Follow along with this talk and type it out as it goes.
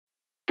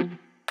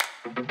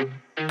Hey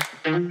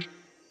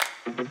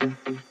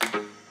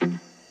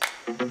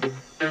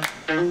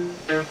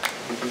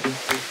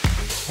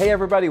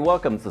everybody,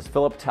 welcome. This is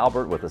Philip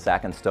Talbert with the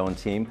Sackin-Stone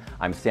team.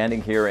 I'm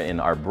standing here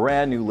in our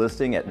brand new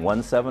listing at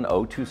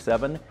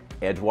 17027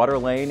 Edgewater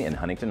Lane in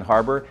Huntington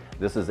Harbor.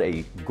 This is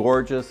a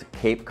gorgeous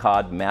Cape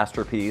Cod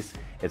masterpiece.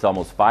 It's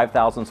almost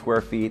 5,000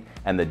 square feet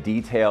and the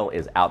detail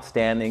is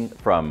outstanding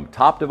from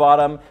top to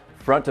bottom,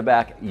 front to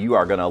back. You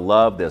are gonna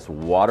love this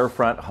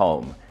waterfront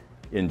home.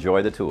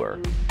 Enjoy the tour.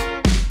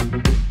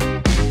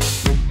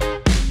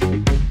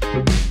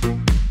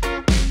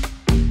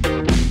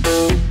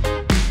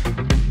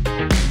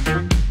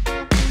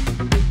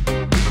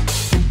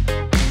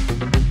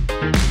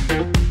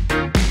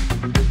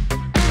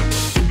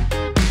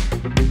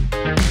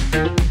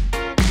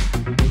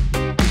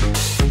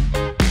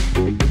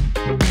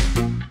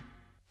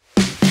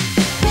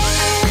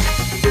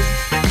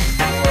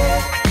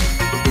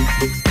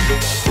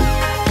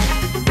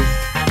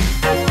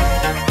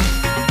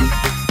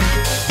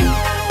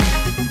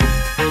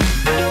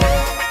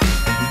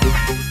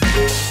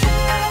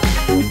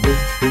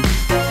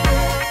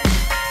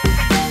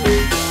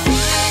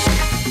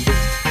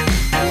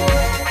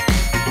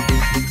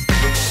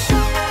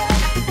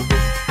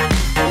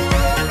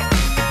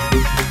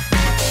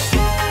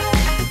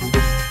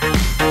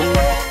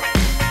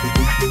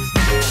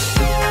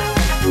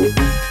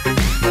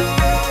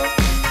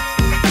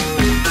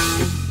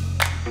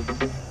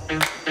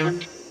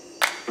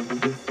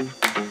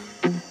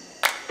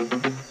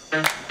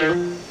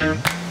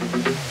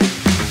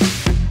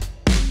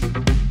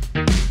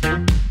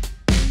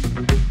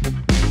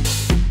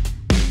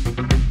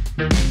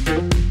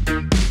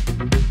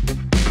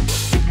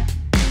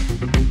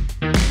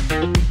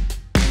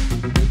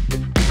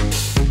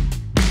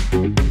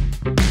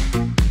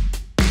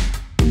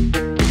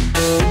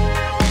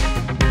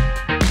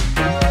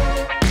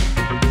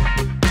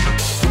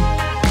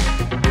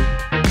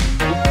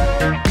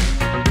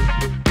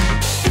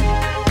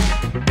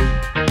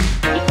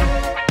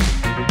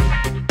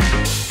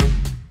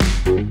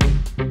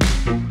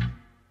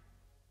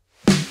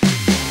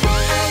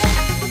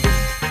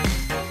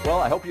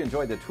 I hope you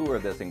enjoyed the tour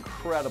of this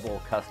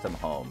incredible custom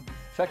home.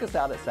 Check us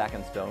out at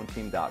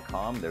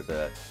Sackin-Stone-team.com. There's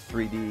a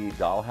 3D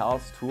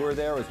dollhouse tour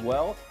there as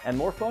well, and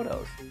more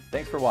photos.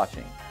 Thanks for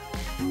watching.